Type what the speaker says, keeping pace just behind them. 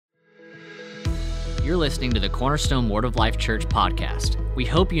You're listening to the Cornerstone Word of Life Church podcast. We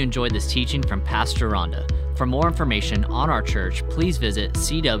hope you enjoyed this teaching from Pastor Rhonda. For more information on our church, please visit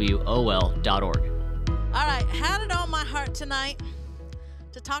cwol.org. All right, had it on my heart tonight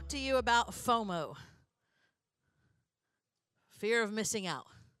to talk to you about FOMO, fear of missing out.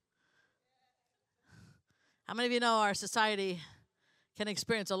 How many of you know our society can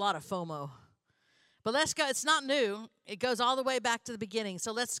experience a lot of FOMO? But let's go. It's not new. It goes all the way back to the beginning.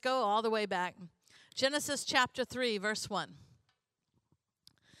 So let's go all the way back. Genesis chapter 3, verse 1.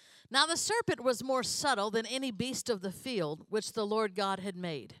 Now the serpent was more subtle than any beast of the field which the Lord God had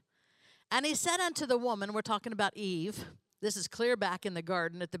made. And he said unto the woman, we're talking about Eve. This is clear back in the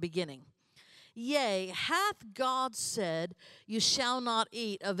garden at the beginning. Yea, hath God said, you shall not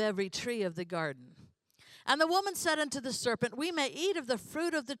eat of every tree of the garden? And the woman said unto the serpent, we may eat of the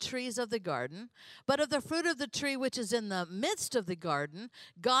fruit of the trees of the garden, but of the fruit of the tree which is in the midst of the garden,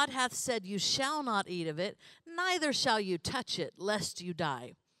 God hath said, you shall not eat of it, neither shall you touch it, lest you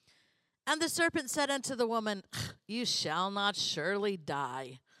die. And the serpent said unto the woman, you shall not surely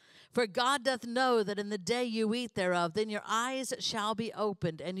die. For God doth know that in the day you eat thereof, then your eyes shall be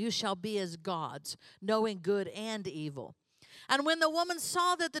opened, and you shall be as gods, knowing good and evil. And when the woman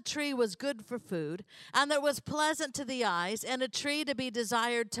saw that the tree was good for food, and that it was pleasant to the eyes, and a tree to be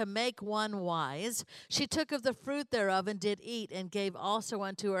desired to make one wise, she took of the fruit thereof and did eat, and gave also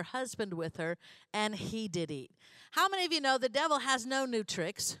unto her husband with her, and he did eat. How many of you know the devil has no new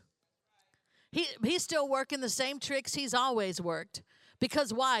tricks? He's still working the same tricks he's always worked.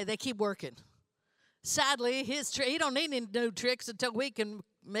 Because why? They keep working. Sadly, he don't need any new tricks until we can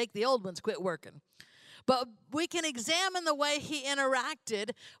make the old ones quit working. But we can examine the way he interacted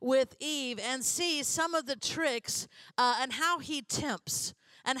with Eve and see some of the tricks and how he tempts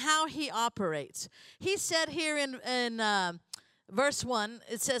and how he operates. He said here in verse 1,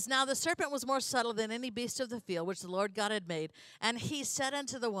 it says, now the serpent was more subtle than any beast of the field which the Lord God had made. And he said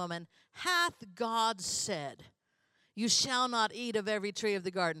unto the woman, hath God said, you shall not eat of every tree of the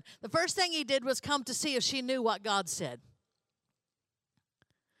garden? The first thing he did was come to see if she knew what God said.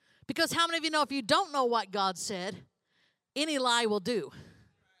 Because how many of you know if you don't know what God said, any lie will do?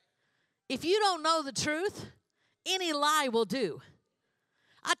 If you don't know the truth, any lie will do.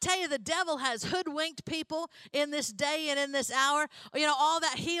 I tell you, the devil has hoodwinked people in this day and in this hour. You know, all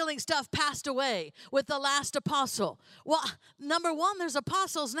that healing stuff passed away with the last apostle. Well, number one, there's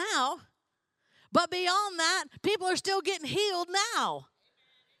apostles now. But beyond that, people are still getting healed now.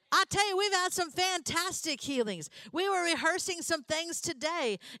 I tell you, we've had some fantastic healings. We were rehearsing some things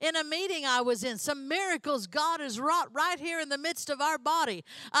today in a meeting I was in. Some miracles God has wrought right here in the midst of our body.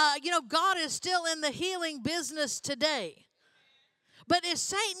 God is still in the healing business today. But if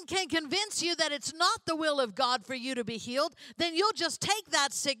Satan can convince you that it's not the will of God for you to be healed, then you'll just take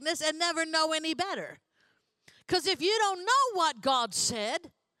that sickness and never know any better. Because if you don't know what God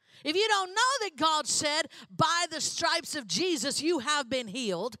said, if you don't know that God said, by the stripes of Jesus you have been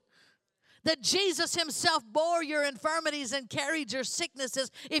healed, that Jesus himself bore your infirmities and carried your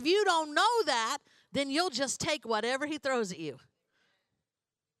sicknesses, if you don't know that, then you'll just take whatever he throws at you.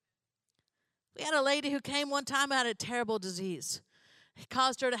 We had a lady who came one time who had a terrible disease. It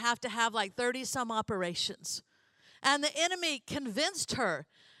caused her to have like 30-some operations. And the enemy convinced her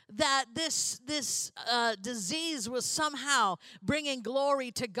that this disease was somehow bringing glory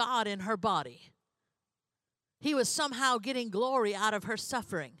to God in her body. He was somehow getting glory out of her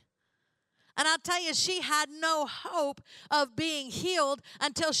suffering. And I'll tell you, she had no hope of being healed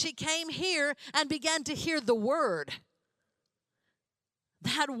until she came here and began to hear the word.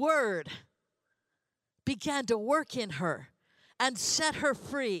 That word began to work in her and set her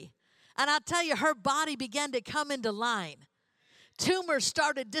free. And I'll tell you, her body began to come into line. Tumors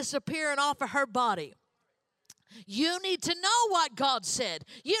started disappearing off of her body. You need to know what God said.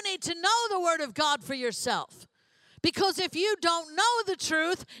 You need to know the word of God for yourself. Because if you don't know the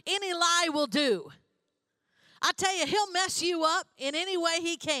truth, any lie will do. I tell you, he'll mess you up in any way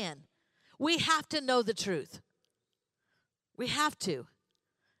he can. We have to know the truth. We have to.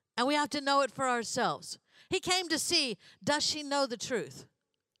 And we have to know it for ourselves. He came to see, does she know the truth?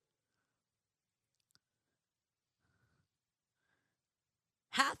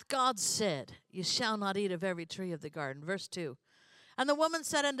 Hath God said, you shall not eat of every tree of the garden? Verse 2. And the woman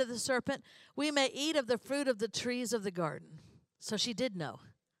said unto the serpent, we may eat of the fruit of the trees of the garden. So she did know.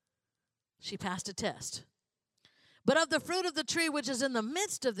 She passed a test. But of the fruit of the tree which is in the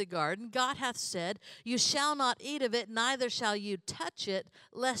midst of the garden, God hath said, you shall not eat of it, neither shall you touch it,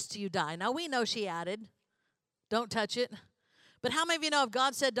 lest you die. Now we know she added, don't touch it. But how many of you know if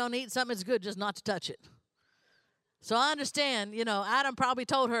God said don't eat something, it's good just not to touch it? So I understand, Adam probably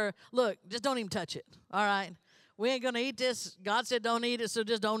told her, look, just don't even touch it, all right? We ain't going to eat this. God said don't eat it, so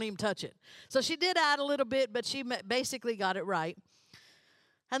just don't even touch it. So she did add a little bit, but she basically got it right.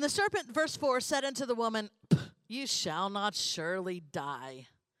 And the serpent, verse 4, said unto the woman, you shall not surely die.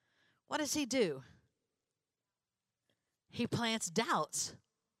 What does he do? He plants doubts.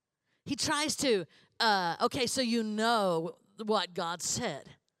 He tries to, okay, so you know what God said.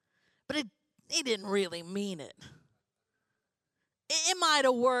 But he didn't really mean it. It might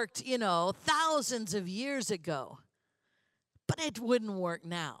have worked, thousands of years ago, but it wouldn't work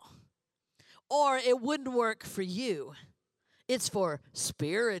now. Or it wouldn't work for you. It's for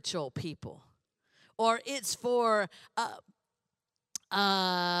spiritual people. Or it's for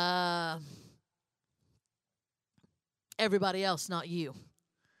everybody else, not you.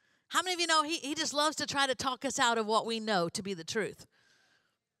 How many of you know he just loves to try to talk us out of what we know to be the truth?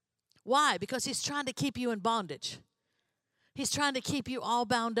 Why? Because he's trying to keep you in bondage. He's trying to keep you all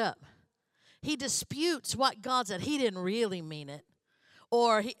bound up. He disputes what God said. He didn't really mean it.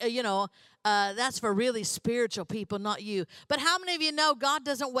 Or, that's for really spiritual people, not you. But how many of you know God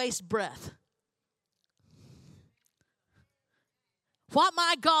doesn't waste breath? What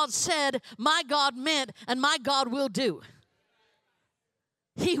my God said, my God meant, and my God will do.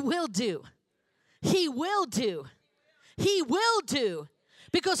 He will do. He will do. He will do.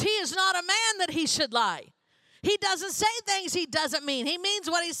 Because he is not a man that he should lie. He doesn't say things he doesn't mean. He means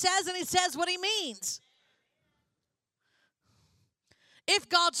what he says, and he says what he means. If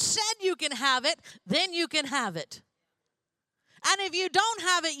God said you can have it, then you can have it. And if you don't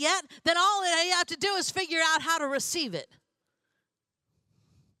have it yet, then all you have to do is figure out how to receive it.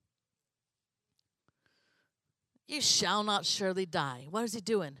 You shall not surely die. What is he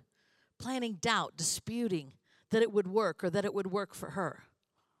doing? Planting doubt, disputing that it would work or that it would work for her.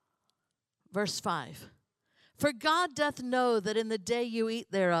 Verse 5. For God doth know that in the day you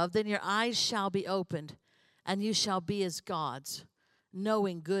eat thereof, then your eyes shall be opened, and you shall be as gods,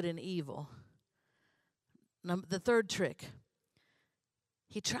 knowing good and evil. The third trick.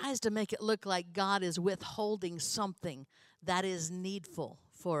 He tries to make it look like God is withholding something that is needful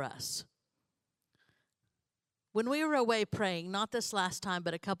for us. When we were away praying, not this last time,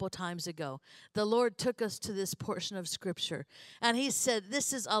 but a couple times ago, the Lord took us to this portion of Scripture. And he said,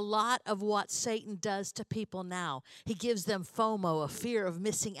 this is a lot of what Satan does to people now. He gives them FOMO, a fear of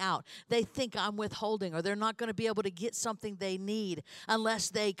missing out. They think I'm withholding, or they're not going to be able to get something they need unless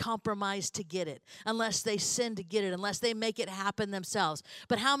they compromise to get it, unless they sin to get it, unless they make it happen themselves.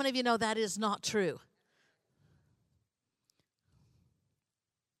 But how many of you know that is not true?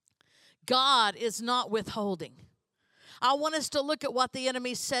 God is not withholding. I want us to look at what the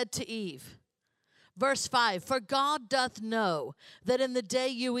enemy said to Eve. Verse 5, for God doth know that in the day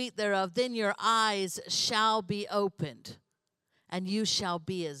you eat thereof, then your eyes shall be opened, and you shall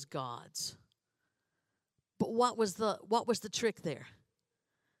be as gods. But what was the trick there?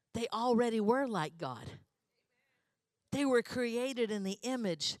 They already were like God. They were created in the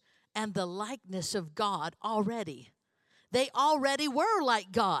image and the likeness of God already. They already were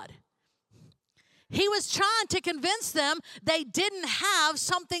like God. He was trying to convince them they didn't have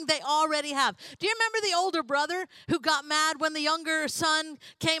something they already have. Do you remember the older brother who got mad when the younger son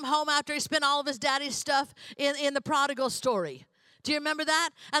came home after he spent all of his daddy's stuff in the prodigal story? Do you remember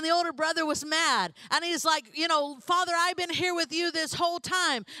that? And the older brother was mad. And he's like, Father, I've been here with you this whole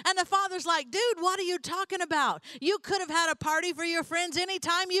time. And the father's like, dude, what are you talking about? You could have had a party for your friends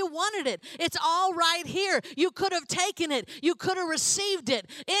anytime you wanted it. It's all right here. You could have taken it. You could have received it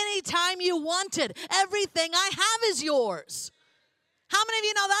anytime you wanted. Everything I have is yours. How many of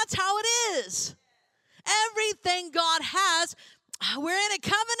you know that's how it is? Everything God has, we're in a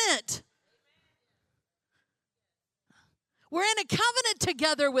covenant. We're in a covenant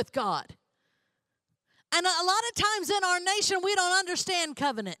together with God. And a lot of times in our nation, we don't understand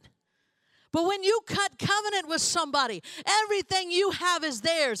covenant. But when you cut covenant with somebody, everything you have is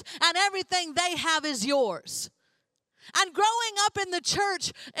theirs, and everything they have is yours. And growing up in the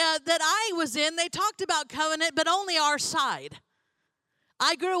church that I was in, they talked about covenant, but only our side.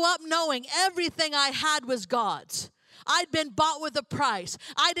 I grew up knowing everything I had was God's. I'd been bought with a price.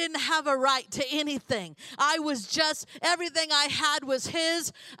 I didn't have a right to anything. I was just, everything I had was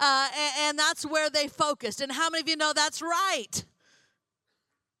his, and that's where they focused. And how many of you know that's right?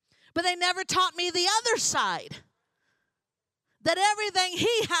 But they never taught me the other side, that everything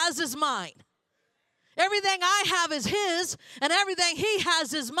he has is mine. Everything I have is his, and everything he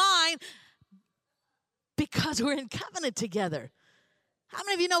has is mine, because we're in covenant together. How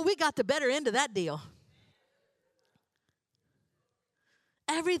many of you know we got the better end of that deal?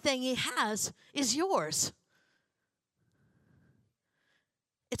 Everything he has is yours.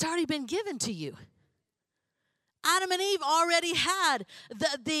 It's already been given to you. Adam and Eve already had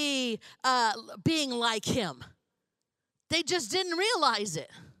the being like him. They just didn't realize it.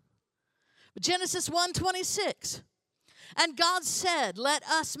 Genesis 1:26. And God said, let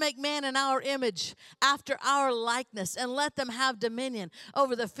us make man in our image, after our likeness, and let them have dominion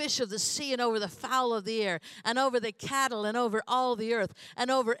over the fish of the sea, and over the fowl of the air, and over the cattle, and over all the earth, and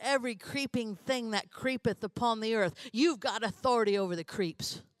over every creeping thing that creepeth upon the earth. You've got authority over the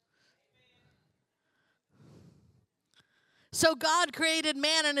creeps. So God created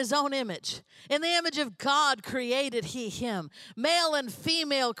man in his own image. In the image of God created he him. Male and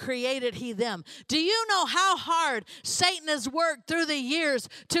female created he them. Do you know how hard Satan has worked through the years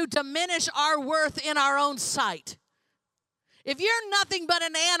to diminish our worth in our own sight? If you're nothing but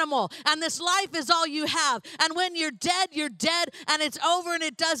an animal and this life is all you have, and when you're dead, and it's over and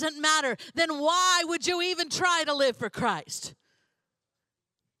it doesn't matter, then why would you even try to live for Christ?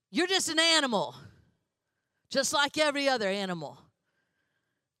 You're just an animal. Just like every other animal.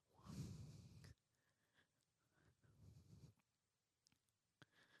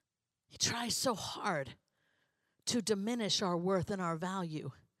 He tries so hard to diminish our worth and our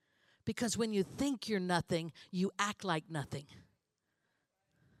value. Because when you think you're nothing, you act like nothing.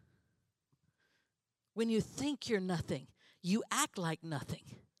 When you think you're nothing, you act like nothing.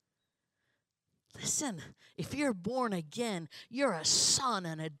 Listen, if you're born again, you're a son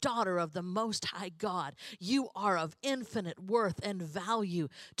and a daughter of the Most High God. You are of infinite worth and value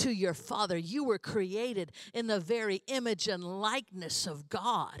to your Father. You were created in the very image and likeness of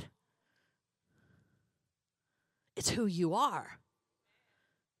God. It's who you are.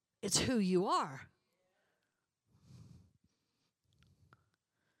 It's who you are.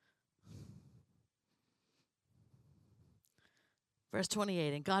 Verse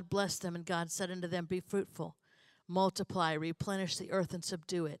 28, and God blessed them, and God said unto them, be fruitful, multiply, replenish the earth, and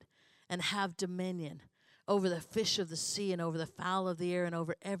subdue it, and have dominion over the fish of the sea, and over the fowl of the air, and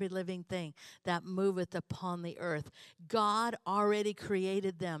over every living thing that moveth upon the earth. God already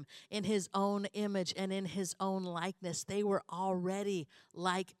created them in his own image and in his own likeness. They were already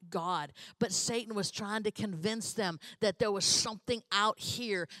like God. But Satan was trying to convince them that there was something out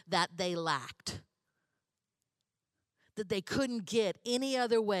here that they lacked, that they couldn't get any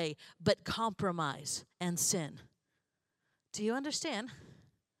other way but compromise and sin. Do you understand?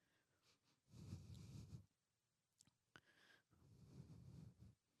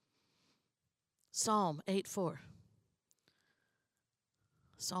 Psalm 8:4.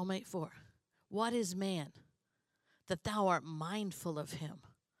 Psalm 8:4. What is man that thou art mindful of him,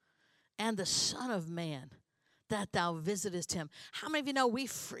 and the Son of Man that thou visitest him? How many of you know we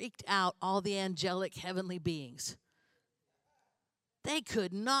freaked out all the angelic heavenly beings? They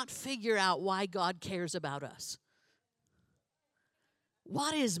could not figure out why God cares about us.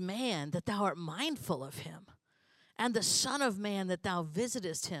 What is man that thou art mindful of him, and the Son of Man that thou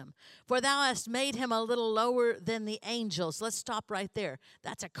visitest him? For thou hast made him a little lower than the angels. Let's stop right there.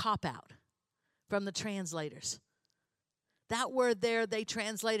 That's a cop-out from the translators. That word there they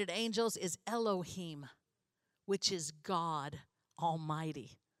translated angels is Elohim, which is God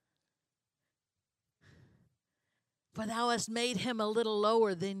Almighty. For thou hast made him a little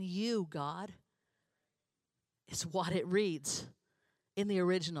lower than you, God. It's what it reads in the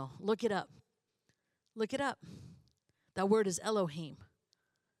original. Look it up. Look it up. That word is Elohim.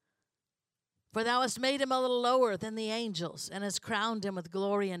 For thou hast made him a little lower than the angels, and hast crowned him with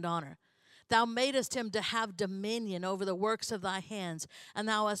glory and honor. Thou madest him to have dominion over the works of thy hands, and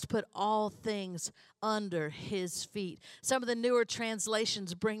thou hast put all things under his feet. Some of the newer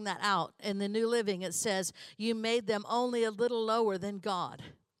translations bring that out. In the New Living, it says, you made them only a little lower than God,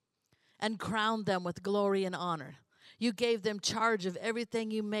 and crowned them with glory and honor. You gave them charge of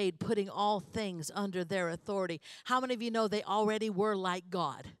everything you made, putting all things under their authority. How many of you know they already were like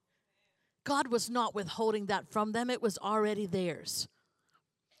God? God was not withholding that from them. It was already theirs.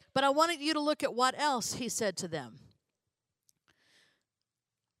 But I wanted you to look at what else he said to them.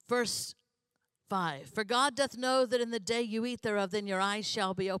 Verse 5, for God doth know that in the day you eat thereof, then your eyes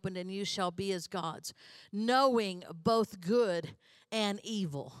shall be opened, and you shall be as gods, knowing both good and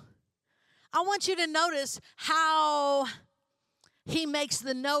evil. I want you to notice how he makes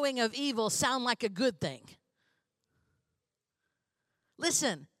the knowing of evil sound like a good thing.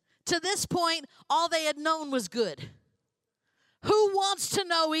 Listen, to this point, all they had known was good. Who wants to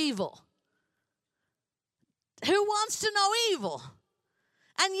know evil? Who wants to know evil?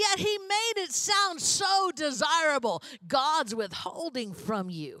 And yet he made it sound so desirable. God's withholding from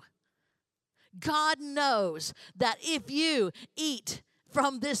you. God knows that if you eat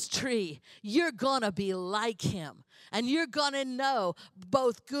from this tree, you're going to be like him. And you're going to know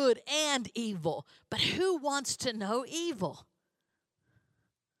both good and evil. But who wants to know evil?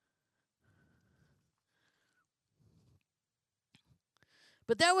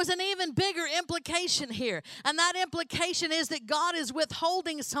 But there was an even bigger implication here. And that implication is that God is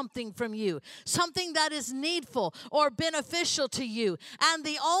withholding something from you, something that is needful or beneficial to you. And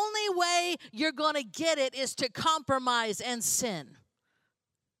the only way you're going to get it is to compromise and sin.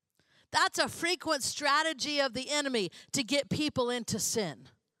 That's a frequent strategy of the enemy to get people into sin.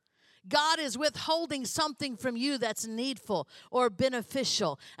 God is withholding something from you that's needful or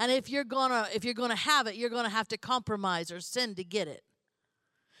beneficial. And if you're gonna have it, you're going to have to compromise or sin to get it.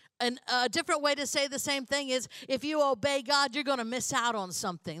 And a different way to say the same thing is, if you obey God, you're going to miss out on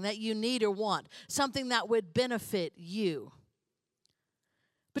something that you need or want, something that would benefit you.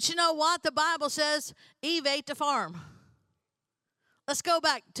 But you know what? The Bible says Eve ate the farm. Let's go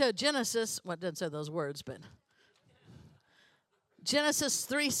back to Genesis. Well, it doesn't say those words, but Genesis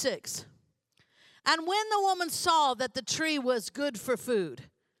 3:6. And when the woman saw that the tree was good for food,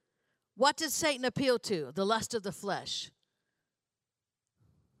 what did Satan appeal to? The lust of the flesh.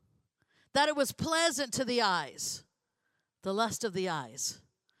 That it was pleasant to the eyes, the lust of the eyes.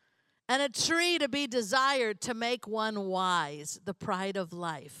 And a tree to be desired to make one wise, the pride of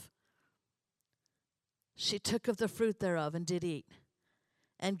life. She took of the fruit thereof and did eat,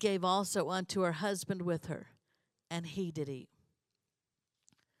 and gave also unto her husband with her, and he did eat.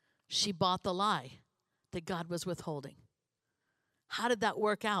 She bought the lie that God was withholding. How did that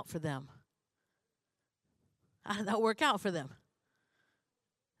work out for them? How did that work out for them?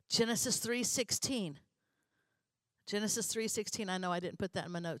 Genesis 3:16. Genesis 3:16. I know I didn't put that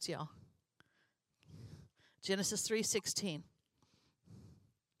in my notes, y'all. Genesis 3:16.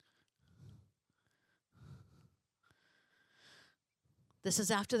 This is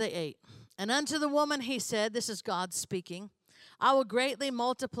after they ate. And unto the woman he said, this is God speaking, I will greatly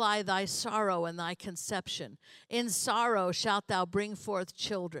multiply thy sorrow and thy conception. In sorrow shalt thou bring forth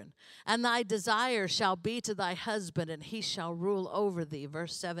children, and thy desire shall be to thy husband, and he shall rule over thee.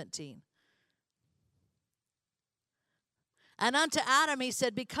 Verse 17. And unto Adam he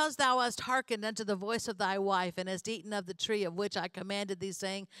said, because thou hast hearkened unto the voice of thy wife, and hast eaten of the tree of which I commanded thee,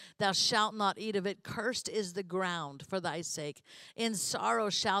 saying, thou shalt not eat of it, cursed is the ground for thy sake. In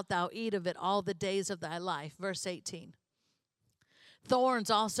sorrow shalt thou eat of it all the days of thy life. Verse 18. Thorns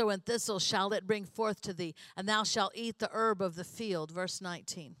also and thistles shall it bring forth to thee, and thou shalt eat the herb of the field. Verse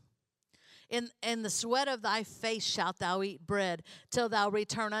 19. In the sweat of thy face shalt thou eat bread, till thou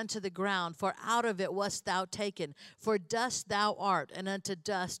return unto the ground, for out of it wast thou taken. For dust thou art, and unto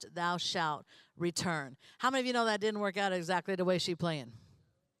dust thou shalt return. How many of you know that didn't work out exactly the way she planned?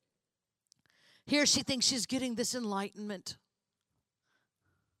 Here she thinks she's getting this enlightenment.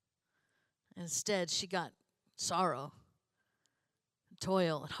 Instead, she got sorrow,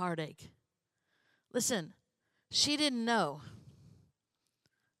 toil, and heartache. Listen, she didn't know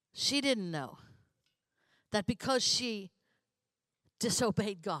that because she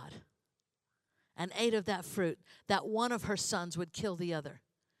disobeyed God and ate of that fruit, that one of her sons would kill the other.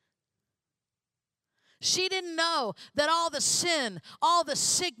 She didn't know that all the sin, all the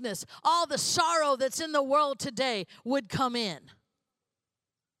sickness, all the sorrow that's in the world today would come in.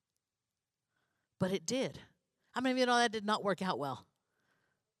 But it did. How many of you know that did not work out well?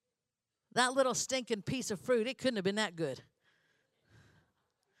 That little stinking piece of fruit, it couldn't have been that good.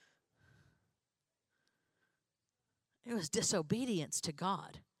 It was disobedience to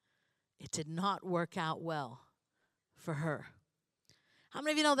God. It did not work out well for her. How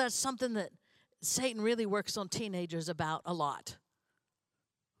many of you know that's something that Satan really works on teenagers about a lot?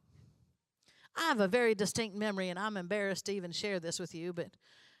 I have a very distinct memory, and I'm embarrassed to even share this with you, but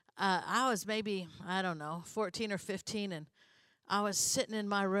I was maybe, 14 or 15, and I was sitting in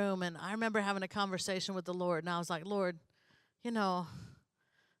my room, and I remember having a conversation with the Lord, and I was like, Lord, I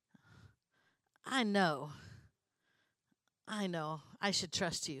know I should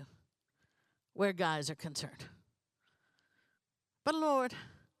trust you where guys are concerned. But Lord,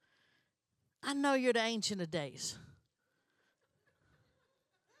 I know you're the Ancient of Days.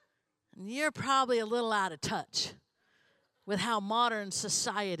 And you're probably a little out of touch with how modern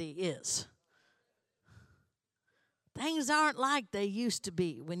society is. Things aren't like they used to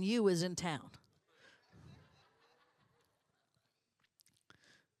be when you was in town.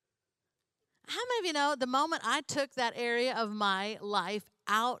 How many of you know the moment I took that area of my life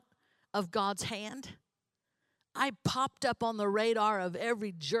out of God's hand, I popped up on the radar of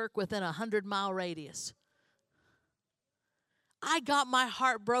every jerk within a 100-mile radius. I got my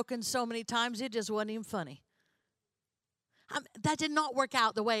heart broken so many times, it just wasn't even funny. That did not work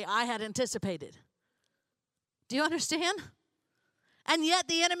out the way I had anticipated. Do you understand? And yet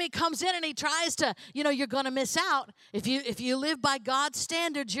the enemy comes in and he tries to, you're going to miss out. If you live by God's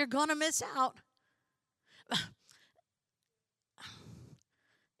standards, you're going to miss out.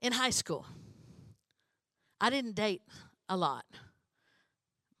 In high school, I didn't date a lot.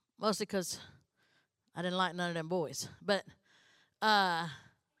 Mostly because I didn't like none of them boys. But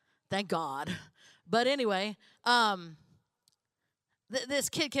thank God. But anyway, this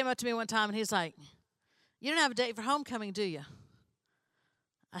kid came up to me one time and he's like, "You don't have a date for homecoming, do you?"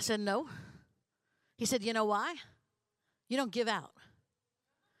 I said, "No." He said, "You know why? You don't give out."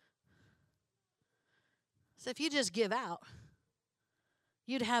 So if you just give out,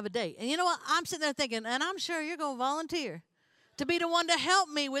 you'd have a date. And you know what? I'm sitting there thinking, and I'm sure you're going to volunteer to be the one to help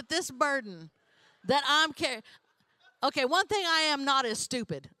me with this burden that I'm carrying. Okay, one thing I am not is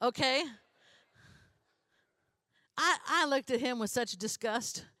stupid, okay? I looked at him with such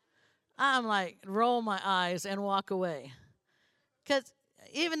disgust. I'm like, roll my eyes and walk away. Because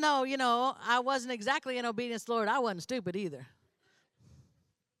even though, I wasn't exactly in obedience to the Lord, I wasn't stupid either.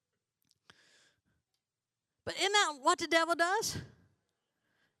 But isn't that what the devil does?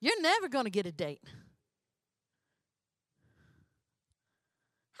 You're never going to get a date.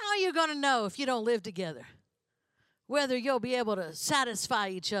 How are you going to know if you don't live together whether you'll be able to satisfy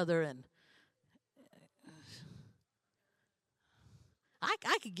each other? And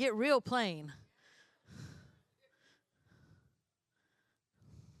I could get real plain.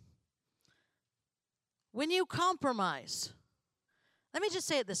 When you compromise, let me just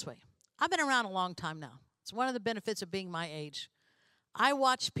say it this way. I've been around a long time now. It's one of the benefits of being my age. I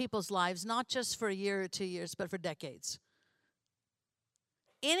watch people's lives not just for a year or 2 years, but for decades.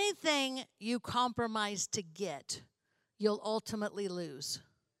 Anything you compromise to get, you'll ultimately lose.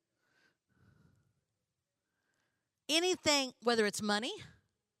 Anything, whether it's money,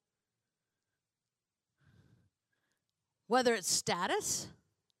 whether it's status,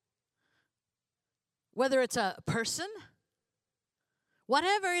 whether it's a person,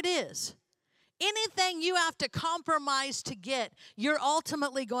 whatever it is, anything you have to compromise to get, you're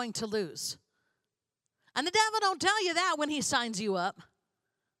ultimately going to lose. And the devil don't tell you that when he signs you up.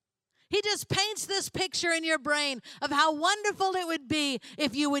 He just paints this picture in your brain of how wonderful it would be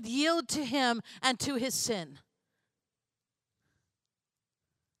if you would yield to him and to his sin.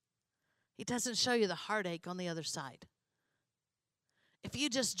 He doesn't show you the heartache on the other side. If you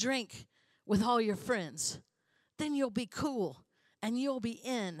just drink with all your friends, then you'll be cool and you'll be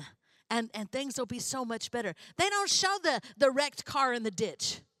in and things will be so much better. They don't show the wrecked car in the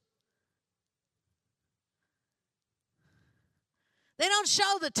ditch. They don't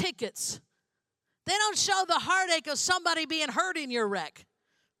show the tickets. They don't show the heartache of somebody being hurt in your wreck.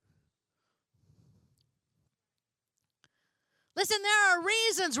 Listen, there are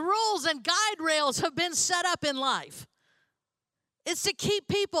reasons, rules, and guide rails have been set up in life. It's to keep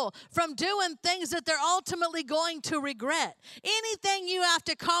people from doing things that they're ultimately going to regret. Anything you have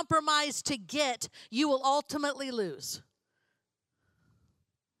to compromise to get, you will ultimately lose.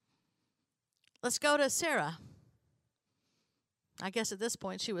 Let's go to Sarah. I guess at this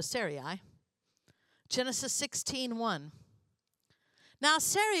point she was Sarai. Genesis 16:1. Now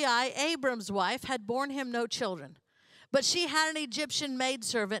Sarai, Abram's wife, had borne him no children, but she had an Egyptian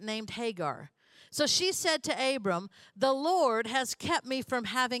maidservant named Hagar. So she said to Abram, "The Lord has kept me from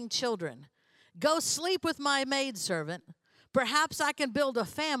having children. Go sleep with my maidservant. Perhaps I can build a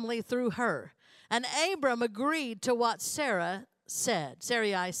family through her." And Abram agreed to what Sarai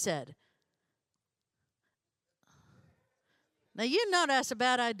said. Now, you know that's a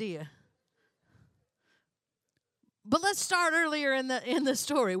bad idea. But let's start earlier in the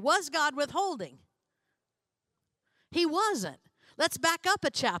story. Was God withholding? He wasn't. Let's back up a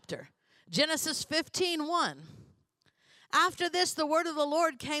chapter. Genesis 15:1. After this, the word of the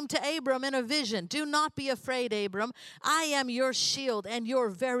Lord came to Abram in a vision. "Do not be afraid, Abram. I am your shield and your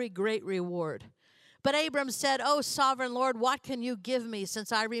very great reward." But Abram said, "O sovereign Lord, what can you give me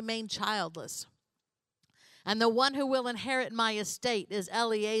since I remain childless? And the one who will inherit my estate is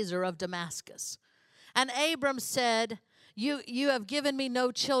Eliezer of Damascus." And Abram said, You have given me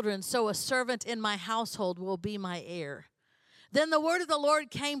no children, so a servant in my household will be my heir." Then the word of the Lord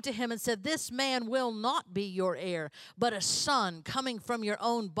came to him and said, "This man will not be your heir, but a son coming from your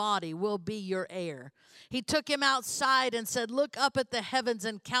own body will be your heir." He took him outside and said, "Look up at the heavens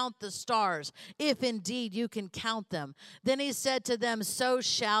and count the stars, if indeed you can count them." Then he said to them, "So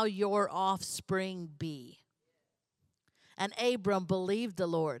shall your offspring be." And Abram believed the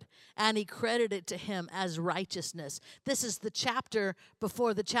Lord, and he credited it to him as righteousness. This is the chapter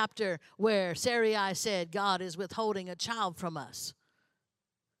before the chapter where Sarai said, "God is withholding a child from us."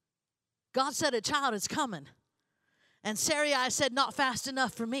 God said a child is coming. And Sarai said, not fast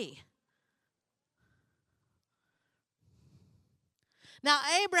enough for me. Now,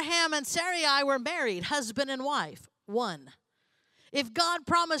 Abraham and Sarai were married, husband and wife, one. If God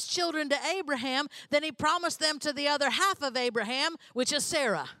promised children to Abraham, then he promised them to the other half of Abraham, which is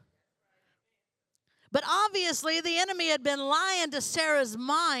Sarah. But obviously, the enemy had been lying to Sarah's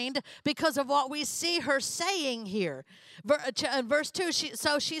mind because of what we see her saying here. Verse 2,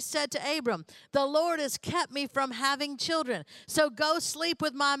 so she said to Abram, the Lord has kept me from having children. So go sleep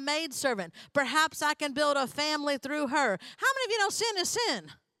with my maidservant. Perhaps I can build a family through her. How many of you know sin is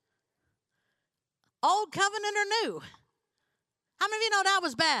sin? Old covenant or new? How many of you know that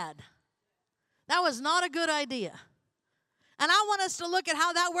was bad? That was not a good idea. And I want us to look at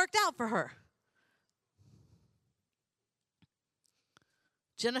how that worked out for her.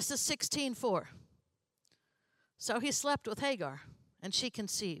 Genesis 16:4. So he slept with Hagar, and she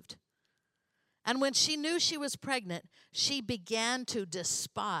conceived. And when she knew she was pregnant, she began to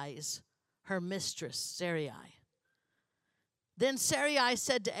despise her mistress, Sarai. Then Sarai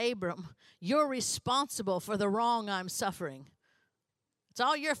said to Abram, you're responsible for the wrong I'm suffering. It's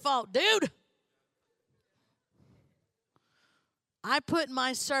all your fault, dude. I put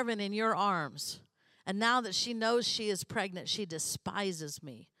my servant in your arms. And now that she knows she is pregnant, she despises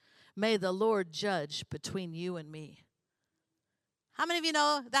me. May the Lord judge between you and me. How many of you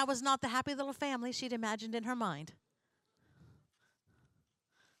know that was not the happy little family she'd imagined in her mind?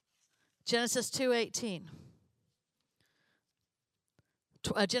 Genesis 2:18.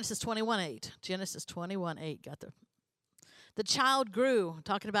 Genesis 21:8. Genesis 21:8. Got the child grew,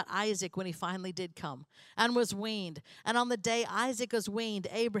 talking about Isaac when he finally did come, and was weaned. And on the day Isaac was weaned,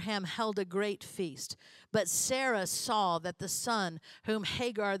 Abraham held a great feast. But Sarah saw that the son whom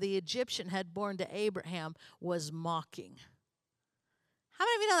Hagar the Egyptian had borne to Abraham was mocking. How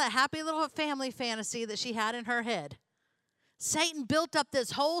many of you know that happy little family fantasy that she had in her head? Satan built up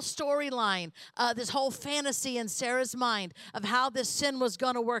this whole storyline, this whole fantasy in Sarah's mind of how this sin was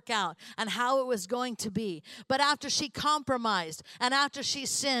going to work out and how it was going to be. But after she compromised and after she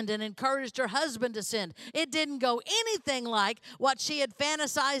sinned and encouraged her husband to sin, it didn't go anything like what she had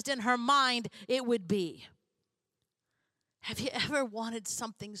fantasized in her mind it would be. Have you ever wanted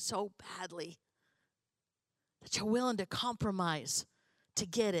something so badly that you're willing to compromise to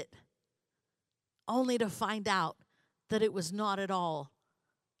get it, only to find out that it was not at all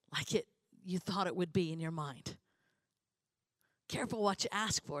like you thought it would be in your mind? Careful what you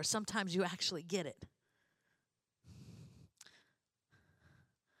ask for. Sometimes you actually get it.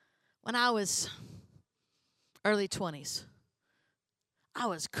 When I was early 20s, I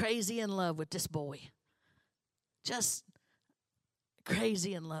was crazy in love with this boy. Just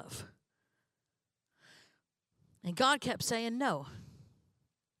crazy in love. And God kept saying no.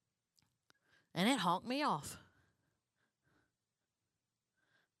 And it honked me off.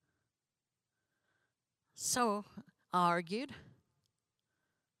 So I argued.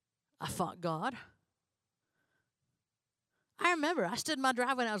 I fought God. I remember I stood in my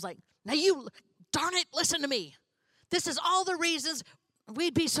driveway and I was like, now you, darn it, listen to me. This is all the reasons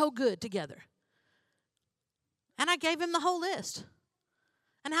we'd be so good together. And I gave him the whole list.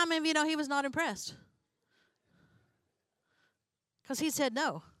 And how many of you know he was not impressed? Because he said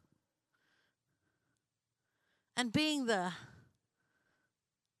no. And being the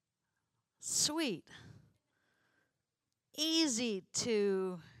sweet, easy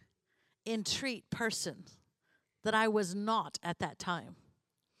to entreat person that I was not at that time,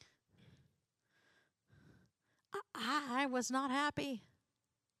 I was not happy.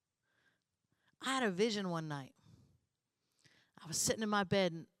 I had a vision one night. I was sitting in my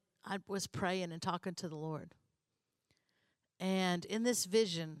bed and I was praying and talking to the Lord. And in this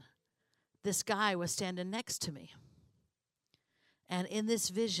vision, this guy was standing next to me. And in this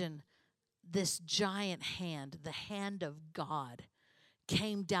vision, this giant hand, the hand of God,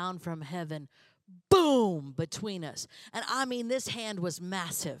 came down from heaven, boom, between us. And I mean, this hand was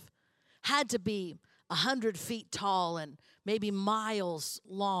massive. Had to be 100 feet tall and maybe miles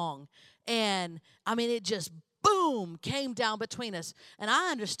long. And I mean, it just boom, came down between us. And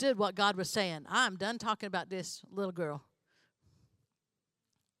I understood what God was saying. I'm done talking about this little girl.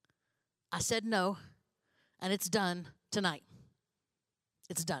 I said no, and it's done tonight.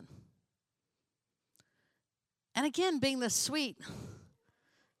 It's done. And again, being the sweet,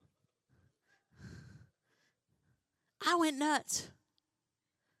 I went nuts.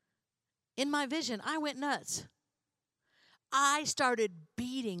 In my vision, I went nuts. I started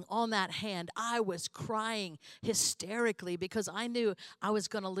beating on that hand. I was crying hysterically because I knew I was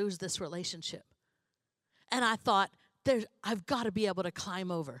going to lose this relationship. And I thought, I've got to be able to climb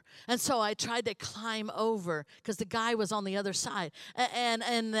over. And so I tried to climb over because the guy was on the other side.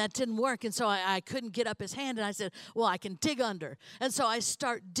 And that didn't work. And so I couldn't get up his hand. And I said, well, I can dig under. And so I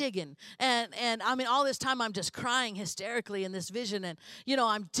start digging. And I mean, all this time I'm just crying hysterically in this vision. And, you know,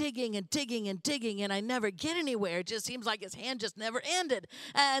 I'm digging and digging and digging. And I never get anywhere. It just seems like his hand just never ended.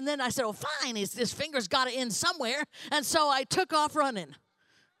 And then I said, oh, fine. His finger's got to end somewhere. And so I took off running.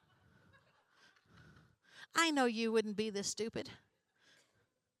 I know you wouldn't be this stupid.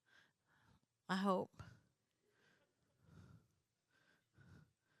 I hope.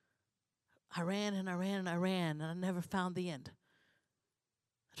 I ran and I ran and I ran, and I never found the end.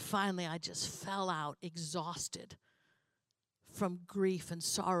 And finally, I just fell out exhausted from grief and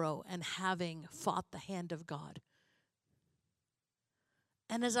sorrow and having fought the hand of God.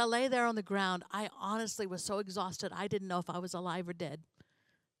 And as I lay there on the ground, I honestly was so exhausted, I didn't know if I was alive or dead.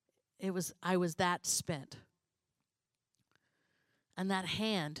 I was that spent. And that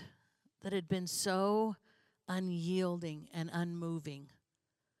hand that had been so unyielding and unmoving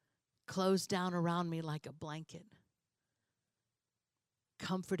closed down around me like a blanket,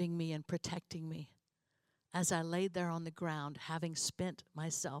 comforting me and protecting me as I laid there on the ground, having spent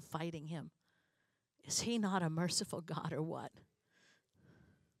myself fighting him. Is he not a merciful God or what?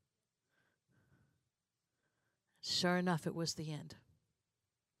 Sure enough, it was the end.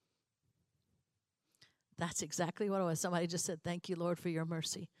 That's exactly what it was. Somebody just said, thank you, Lord, for your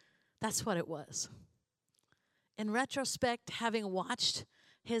mercy. That's what it was. In retrospect, having watched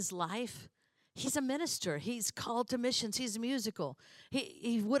his life, he's a minister. He's called to missions. He's musical.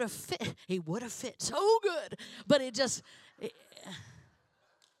 He would have fit. He would have fit so good. But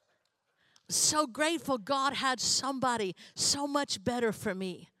so grateful God had somebody so much better for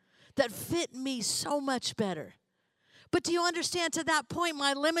me that fit me so much better. But do you understand, to that point,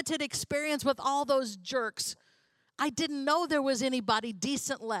 my limited experience with all those jerks, I didn't know there was anybody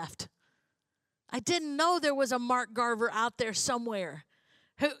decent left. I didn't know there was a Mark Garver out there somewhere.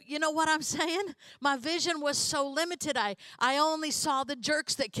 Who, you know what I'm saying? My vision was so limited, I only saw the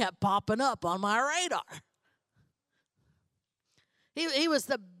jerks that kept popping up on my radar. He was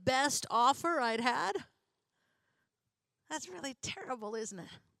the best offer I'd had. That's really terrible, isn't it?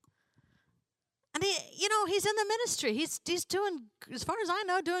 And he's in the ministry. He's doing, as far as I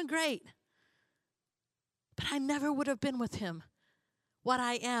know, doing great. But I never would have been with him what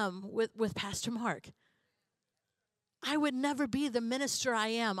I am with Pastor Mark. I would never be the minister I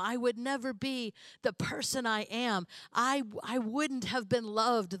am. I would never be the person I am. I wouldn't have been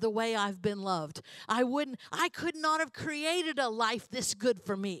loved the way I've been loved. I could not have created a life this good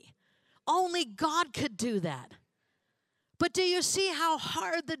for me. Only God could do that. But do you see how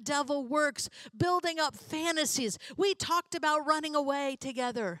hard the devil works building up fantasies? We talked about running away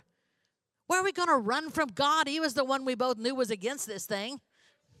together. Where are we going to run from God? He was the one we both knew was against this thing.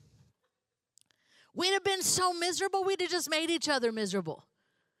 We'd have been so miserable, we'd have just made each other miserable.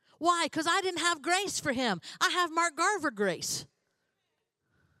 Why? Because I didn't have grace for him. I have Mark Garver grace.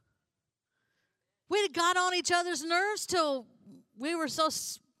 We'd have got on each other's nerves till we were so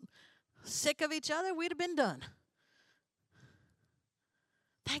sick of each other, we'd have been done.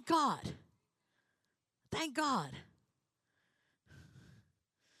 Thank God. Thank God.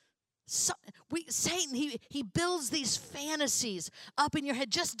 Satan, he builds these fantasies up in your head.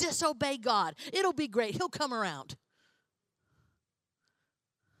 Just disobey God. It'll be great. He'll come around.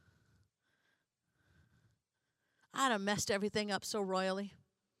 I'd have messed everything up so royally.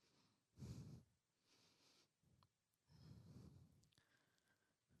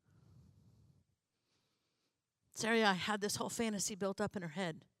 Sarah had this whole fantasy built up in her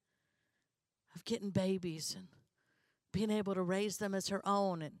head of getting babies and being able to raise them as her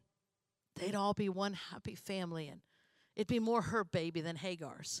own, and they'd all be one happy family, and it'd be more her baby than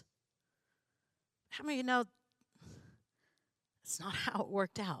Hagar's. How many of you know it's not how it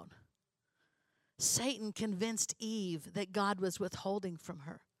worked out? Satan convinced Eve that God was withholding from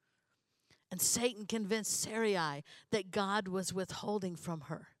her. And Satan convinced Sarai that God was withholding from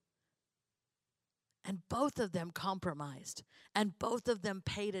her. And both of them compromised. And both of them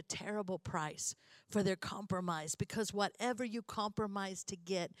paid a terrible price for their compromise, because whatever you compromise to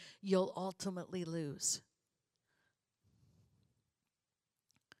get, you'll ultimately lose.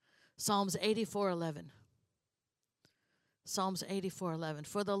 Psalms 84:11. Psalms 84:11.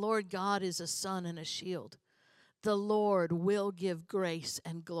 For the Lord God is a sun and a shield. The Lord will give grace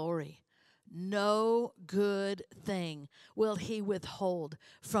and glory. No good thing will he withhold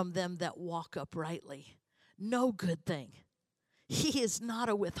from them that walk uprightly. No good thing. He is not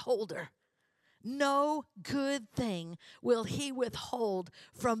a withholder. No good thing will he withhold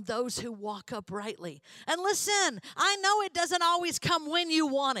from those who walk uprightly. And listen, I know it doesn't always come when you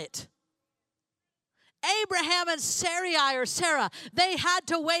want it. Abraham and Sarah, they had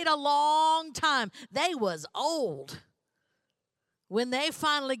to wait a long time. They was old when they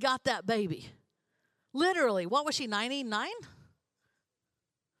finally got that baby. Literally, what was she, 99?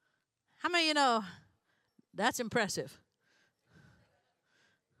 How many of you know that's impressive?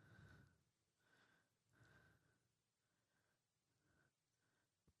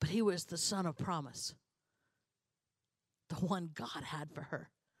 But he was the son of promise, the one God had for her,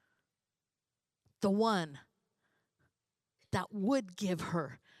 the one that would give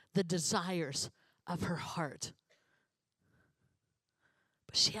her the desires of her heart.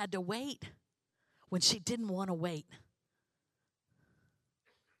 But she had to wait when she didn't want to wait.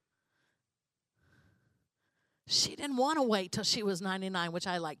 She didn't want to wait till she was 99, which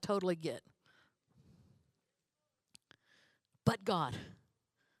I totally get. But God,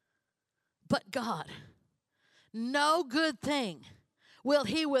 no good thing will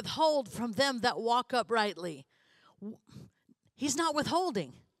he withhold from them that walk uprightly. He's not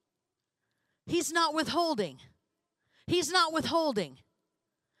withholding. He's not withholding. He's not withholding.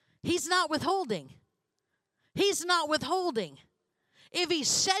 He's not withholding. He's not withholding. If he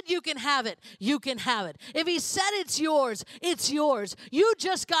said you can have it, you can have it. If he said it's yours, it's yours. You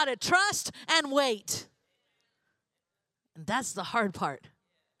just got to trust and wait. And that's the hard part.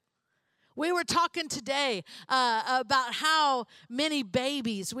 We were talking today about how many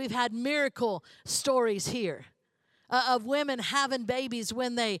babies, we've had miracle stories here of women having babies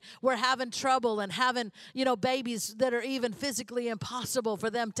when they were having trouble and having, babies that are even physically impossible for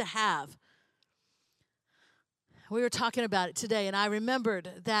them to have. We were talking about it today, and I remembered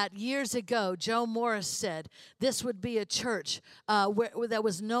that years ago, Joe Morris said this would be a church that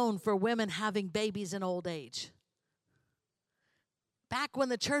was known for women having babies in old age. Back when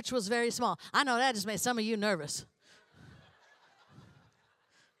the church was very small. I know that just made some of you nervous.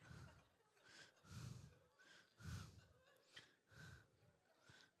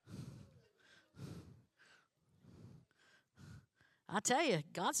 I tell you,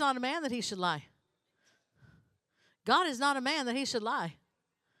 God's not a man that he should lie. God is not a man that he should lie.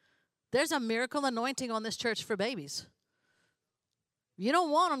 There's a miracle anointing on this church for babies. You don't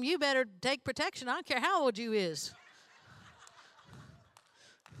want them, you better take protection. I don't care how old you is.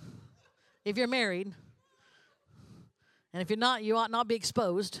 If you're married, and if you're not, you ought not be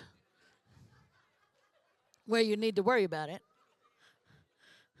exposed where you need to worry about it.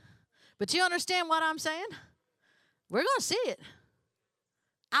 But you understand what I'm saying? We're going to see it.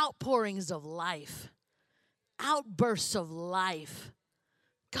 Outpourings of life. Outbursts of life.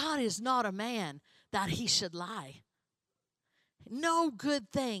 God is not a man that he should lie. No good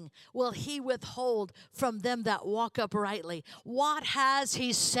thing will he withhold from them that walk uprightly. What has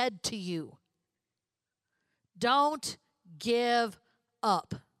he said to you? Don't give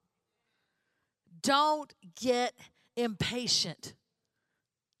up. Don't get impatient.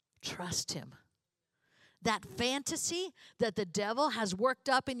 Trust him. That fantasy that the devil has worked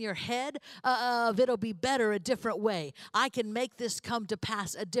up in your head of it'll be better a different way. I can make this come to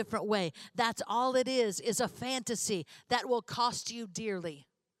pass a different way. That's all it is a fantasy that will cost you dearly.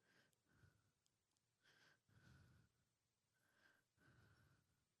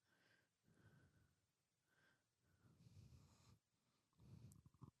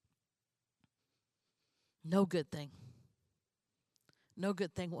 No good thing. No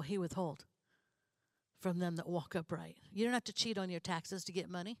good thing will he withhold from them that walk upright. You don't have to cheat on your taxes to get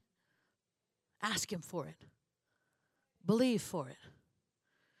money. Ask him for it. Believe for it.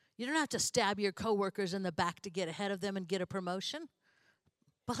 You don't have to stab your coworkers in the back to get ahead of them and get a promotion.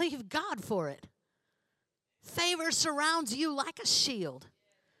 Believe God for it. Favor surrounds you like a shield.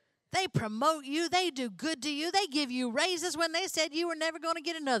 They promote you. They do good to you. They give you raises when they said you were never going to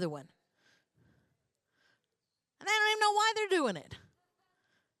get another one. And they don't even know why they're doing it.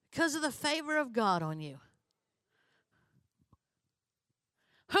 Because of the favor of God on you.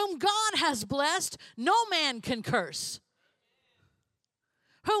 Whom God has blessed, no man can curse.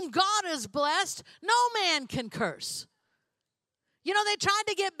 Whom God has blessed, no man can curse. You know, they tried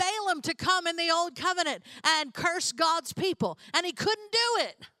to get Balaam to come in the old covenant and curse God's people, and he couldn't do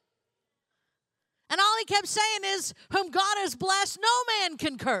it. And all he kept saying is, whom God has blessed, no man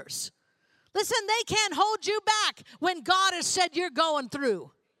can curse. Listen, they can't hold you back when God has said you're going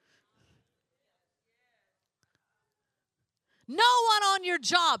through. No one on your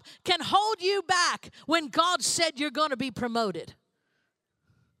job can hold you back when God said you're going to be promoted.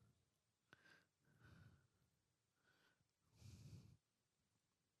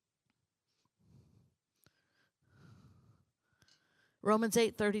 Romans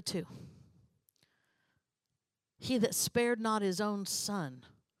 8:32. He that spared not his own son,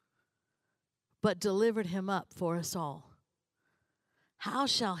 but delivered him up for us all, how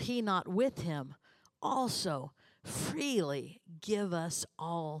shall he not with him also freely give us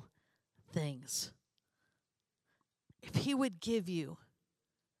all things? If he would give you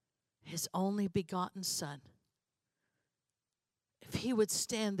his only begotten son, if he would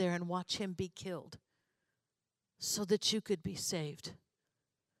stand there and watch him be killed so that you could be saved,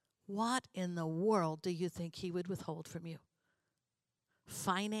 what in the world do you think he would withhold from you?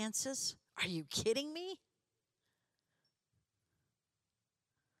 Finances? Are you kidding me?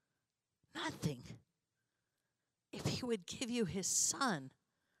 Nothing. If he would give you his son,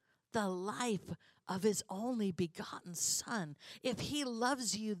 the life of his only begotten son, if he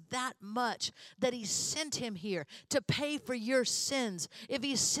loves you that much that he sent him here to pay for your sins, if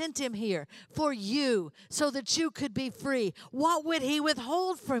he sent him here for you so that you could be free, what would he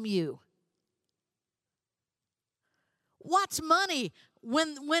withhold from you? What's money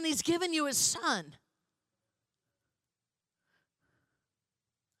when he's given you his son?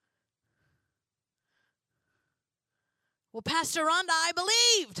 Well, Pastor Rhonda, I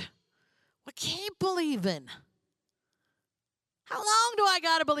believed. Well, keep believing. How long do I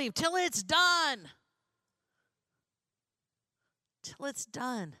got to believe? Till it's done. Till it's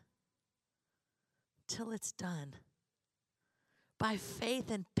done. Till it's done. By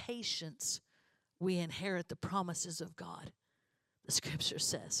faith and patience, we inherit the promises of God, the scripture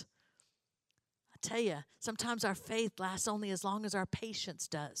says. I tell you, sometimes our faith lasts only as long as our patience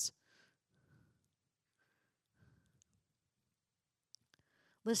does.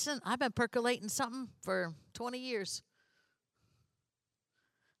 Listen, I've been percolating something for 20 years.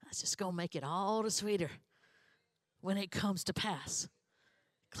 That's just going to make it all the sweeter when it comes to pass.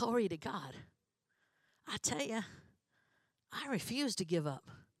 Glory to God. I tell you, I refuse to give up.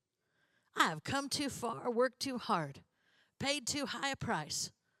 I have come too far, worked too hard, paid too high a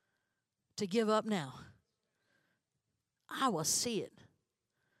price to give up now. I will see it.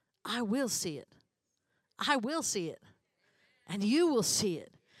 I will see it. I will see it. And you will see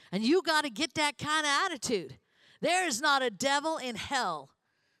it. And you got to get that kind of attitude. There is not a devil in hell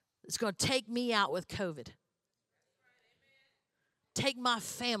that's going to take me out with COVID. Take my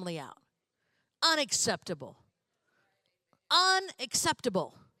family out. Unacceptable.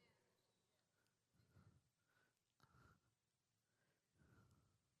 Unacceptable.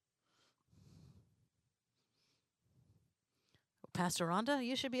 Pastor Rhonda,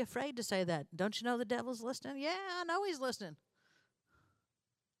 you should be afraid to say that. Don't you know the devil's listening? Yeah, I know he's listening.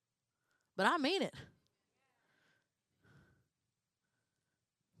 But I mean it.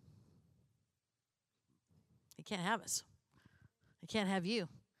 He can't have us. He can't have you.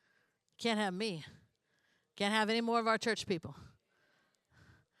 He can't have me. Can't have any more of our church people.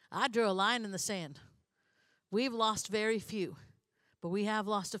 I drew a line in the sand. We've lost very few, but we have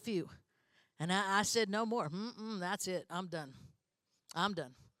lost a few. And I said no more. That's it. I'm done. I'm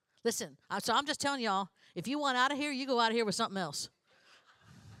done. Listen, so I'm just telling y'all, if you want out of here, you go out of here with something else.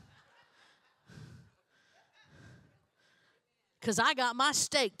 Because I got my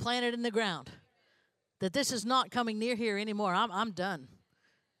stake planted in the ground that this is not coming near here anymore. I'm done.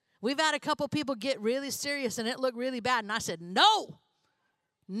 We've had a couple people get really serious and it looked really bad. And I said, no,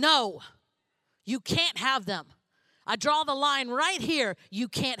 you can't have them. I draw the line right here. You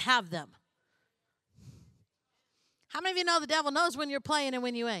can't have them. How many of you know the devil knows when you're playing and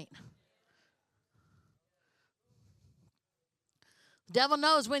when you ain't? The devil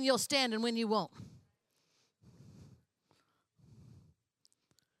knows when you'll stand and when you won't.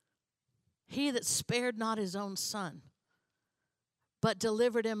 He that spared not his own son, but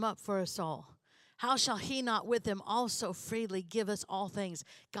delivered him up for us all, how shall he not with him also freely give us all things?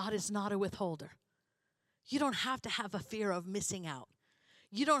 God is not a withholder. You don't have to have a fear of missing out.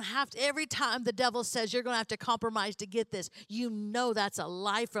 You don't have to, every time the devil says you're going to have to compromise to get this, you know that's a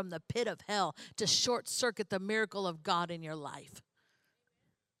lie from the pit of hell to short circuit the miracle of God in your life.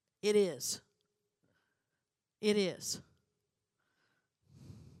 It is. It is.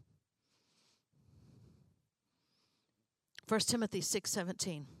 First Timothy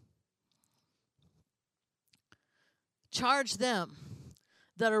 6:17. Charge them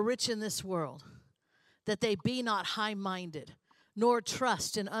that are rich in this world, that they be not high-minded, nor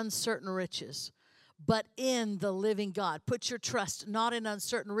trust in uncertain riches, but in the living God. Put your trust not in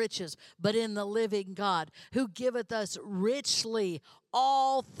uncertain riches, but in the living God, who giveth us richly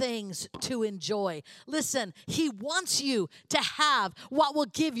all things to enjoy. Listen, he wants you to have what will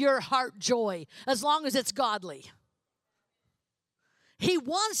give your heart joy, as long as it's godly. He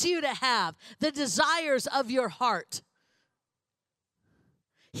wants you to have the desires of your heart.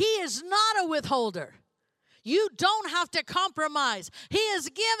 He is not a withholder. You don't have to compromise. He has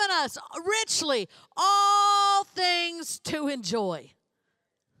given us richly all things to enjoy.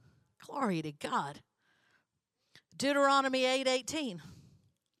 Glory to God. Deuteronomy 8:18.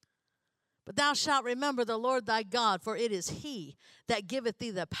 But thou shalt remember the Lord thy God, for it is he that giveth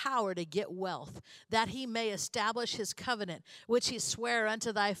thee the power to get wealth, that he may establish his covenant, which he sware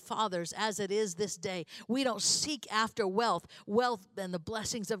unto thy fathers, as it is this day. We don't seek after wealth. Wealth and the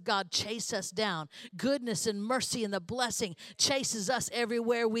blessings of God chase us down. Goodness and mercy and the blessing chases us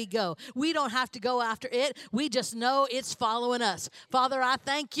everywhere we go. We don't have to go after it. We just know it's following us. Father, I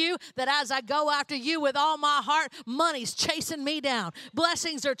thank you that as I go after you with all my heart, money's chasing me down.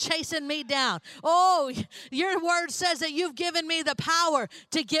 Blessings are chasing me down. Oh, your word says that you've given me the power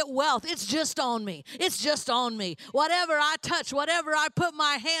to get wealth. It's just on me. It's just on me. Whatever I touch, whatever I put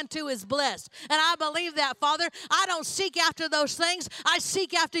my hand to is blessed. And I believe that, Father. I don't seek after those things. I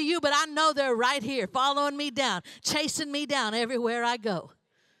seek after you, but I know they're right here, following me down, chasing me down everywhere I go.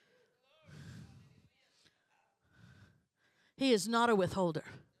 He is not a withholder.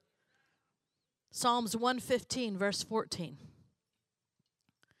 Psalms 115, verse 14.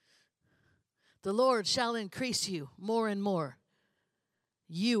 The Lord shall increase you more and more,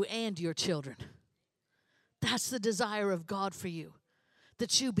 you and your children. That's the desire of God for you,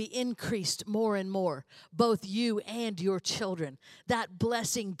 that you be increased more and more, both you and your children. That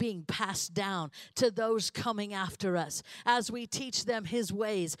blessing being passed down to those coming after us. As we teach them his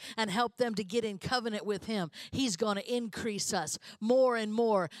ways and help them to get in covenant with him, he's going to increase us more and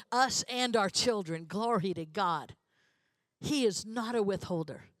more, us and our children. Glory to God. He is not a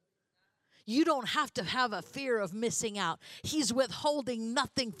withholder. You don't have to have a fear of missing out. He's withholding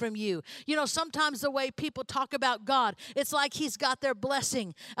nothing from you. You know, sometimes the way people talk about God, it's like he's got their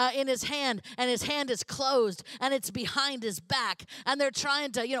blessing in his hand, and his hand is closed, and it's behind his back. And they're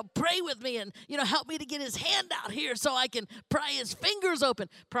trying to, pray with me and, help me to get his hand out here so I can pry his fingers open.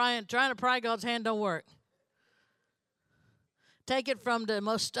 Trying to pry God's hand don't work. Take it from the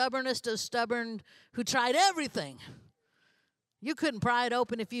most stubbornest of stubborn who tried everything. You couldn't pry it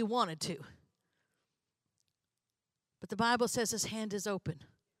open if you wanted to. But the Bible says his hand is open.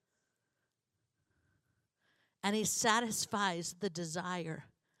 And he satisfies the desire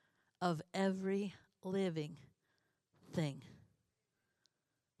of every living thing.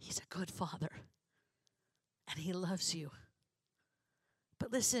 He's a good father. And he loves you.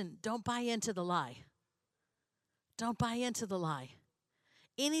 But listen, don't buy into the lie. Don't buy into the lie.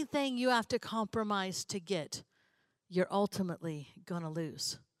 Anything you have to compromise to get, you're ultimately going to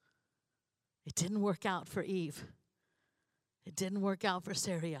lose. It didn't work out for Eve. It didn't work out for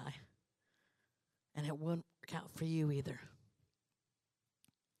Sarai. And it won't work out for you either.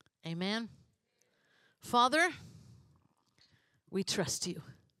 Amen? Father, we trust you.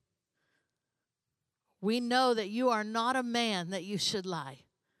 We know that you are not a man that you should lie.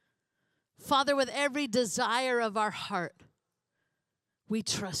 Father, with every desire of our heart, we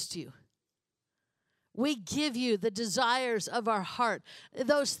trust you. We give you the desires of our heart,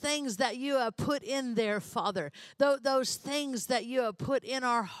 those things that you have put in there, Father, those things that you have put in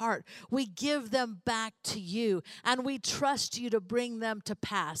our heart. We give them back to you, and we trust you to bring them to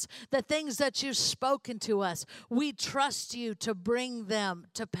pass. The things that you've spoken to us, we trust you to bring them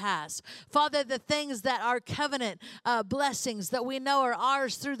to pass. Father, the things that are covenant blessings that we know are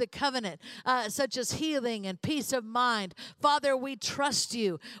ours through the covenant, such as healing and peace of mind, Father, we trust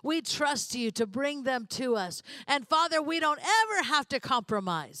you. We trust you to bring them to us. And Father, we don't ever have to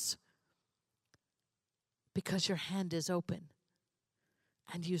compromise because your hand is open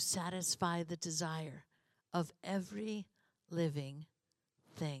and you satisfy the desire of every living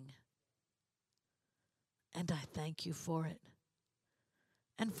thing. And I thank you for it.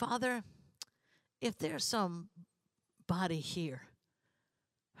 And Father, if there's somebody here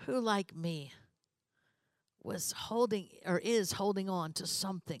who, like me, was holding or is holding on to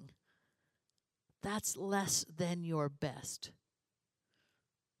something that's less than your best,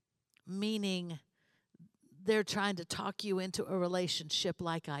 meaning they're trying to talk you into a relationship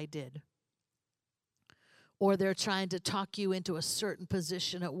like I did, or they're trying to talk you into a certain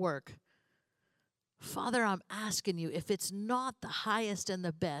position at work. Father, I'm asking you, if it's not the highest and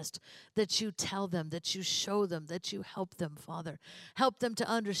the best, that you tell them, that you show them, that you help them, Father. Help them to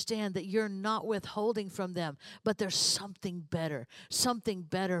understand that you're not withholding from them, but there's something better,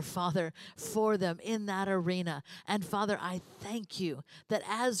 Father, for them in that arena. And Father, I thank you that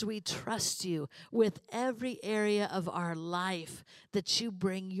as we trust you with every area of our life, that you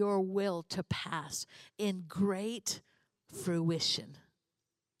bring your will to pass in great fruition.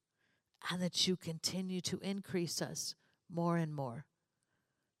 And that you continue to increase us more and more.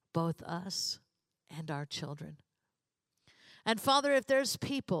 both us and our children. And Father, if there's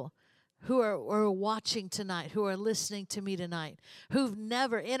people who are watching tonight, who are listening to me tonight, who've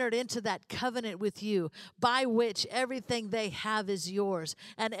never entered into that covenant with you by which everything they have is yours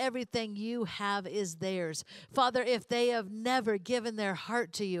and everything you have is theirs. Father, if they have never given their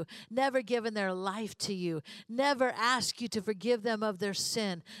heart to you, never given their life to you, never asked you to forgive them of their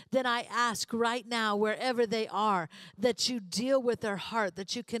sin, then I ask right now, wherever they are, that you deal with their heart,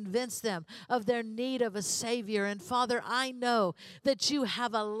 that you convince them of their need of a Savior. And Father, I know that you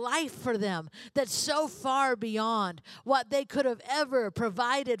have a life for them that's so far beyond what they could have ever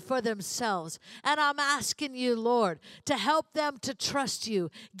provided for themselves. And I'm asking you, Lord, to help them to trust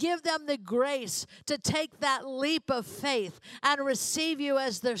you. Give them the grace to take that leap of faith and receive you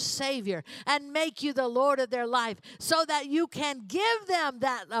as their Savior and make you the Lord of their life, so that you can give them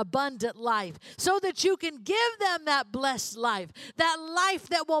that abundant life, so that you can give them that blessed life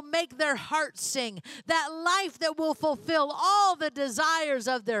that will make their heart sing, that life that will fulfill all the desires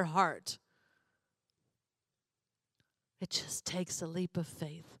of their heart. It just takes a leap of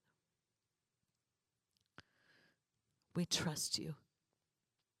faith. We trust you.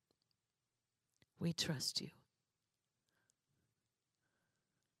 We trust you.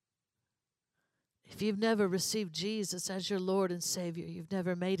 If you've never received Jesus as your Lord and Savior, you've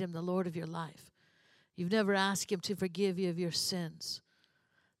never made him the Lord of your life, you've never asked him to forgive you of your sins,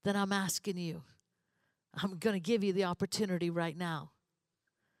 then I'm asking you, I'm going to give you the opportunity right now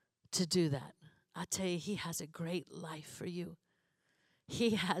to do that. I tell you, he has a great life for you.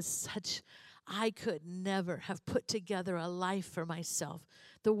 He has such, I could never have put together a life for myself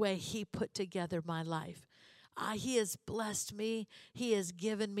the way he put together my life. He has blessed me. He has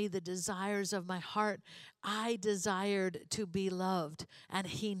given me the desires of my heart. I desired to be loved, and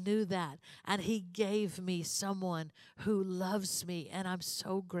he knew that. And he gave me someone who loves me, and I'm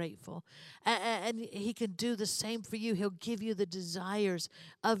so grateful. And he can do the same for you. He'll give you the desires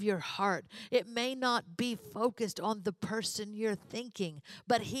of your heart. It may not be focused on the person you're thinking,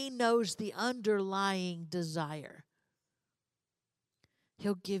 but he knows the underlying desire.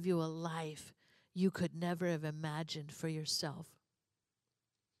 He'll give you a life you could never have imagined for yourself,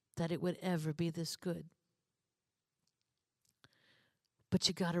 that it would ever be this good. But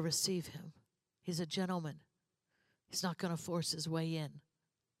you got to receive him. He's a gentleman. He's not going to force his way in.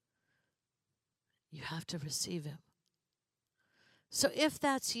 You have to receive him. So if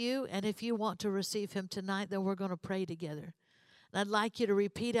that's you, and if you want to receive him tonight, then we're going to pray together. And I'd like you to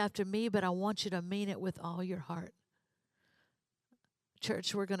repeat after me, but I want you to mean it with all your heart.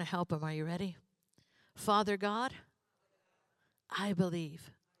 Church, we're going to help him. Are you ready? Father God, I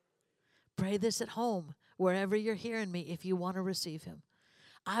believe. Pray this at home, wherever you're hearing me, if you want to receive him.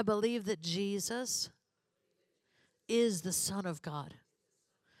 I believe that Jesus is the Son of God.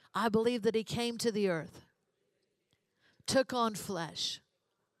 I believe that he came to the earth, took on flesh,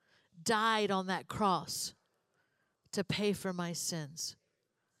 died on that cross to pay for my sins.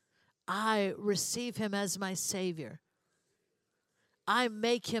 I receive him as my Savior. I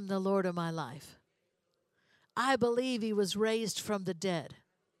make him the Lord of my life. I believe he was raised from the dead.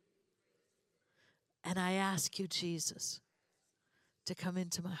 And I ask you, Jesus, to come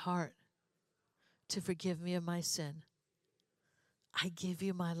into my heart, to forgive me of my sin. I give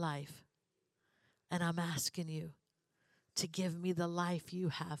you my life, and I'm asking you to give me the life you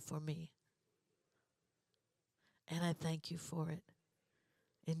have for me. And I thank you for it.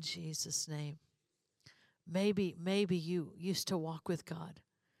 In Jesus' name. Maybe you used to walk with God,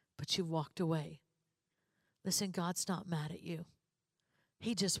 but you walked away. Listen, God's not mad at you.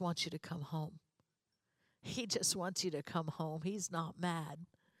 He just wants you to come home. He just wants you to come home. He's not mad.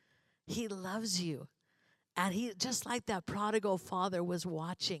 He loves you. And he, just like that prodigal father was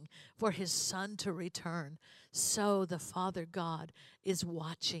watching for his son to return, so the Father God is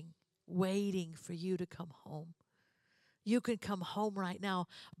watching, waiting for you to come home. You can come home right now,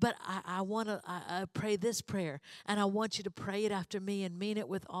 but I want to pray this prayer, and I want you to pray it after me and mean it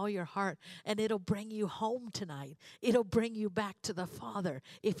with all your heart, and it'll bring you home tonight. It'll bring you back to the Father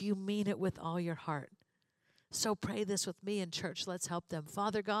if you mean it with all your heart. So pray this with me in church. Let's help them.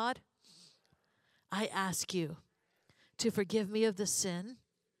 Father God, I ask you to forgive me of the sin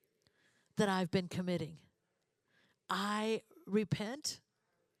that I've been committing. I repent,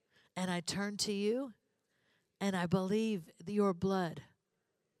 and I turn to you. And I believe your blood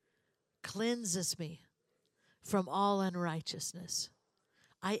cleanses me from all unrighteousness.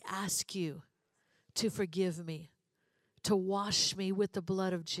 I ask you to forgive me, to wash me with the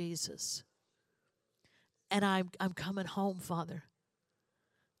blood of Jesus. And I'm coming home, Father.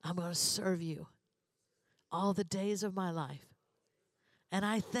 I'm going to serve you all the days of my life. And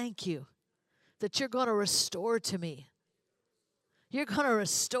I thank you that you're going to restore to me. You're going to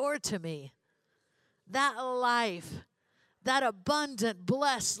restore to me that life, that abundant,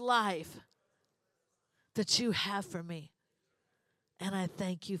 blessed life that you have for me. And I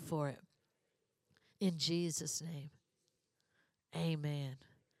thank you for it. In Jesus' name, amen.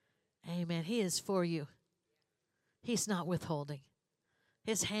 Amen. He is for you. He's not withholding.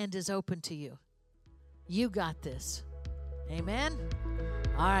 His hand is open to you. You got this. Amen.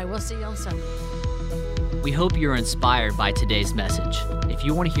 All right, we'll see you on Sunday. We hope you're inspired by today's message. If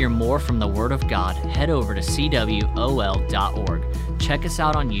you want to hear more from the Word of God, head over to cwol.org. Check us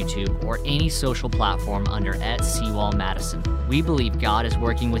out on YouTube or any social platform under @CWALMadison. We believe God is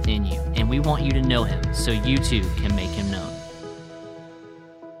working within you, and we want you to know Him so you too can make Him known.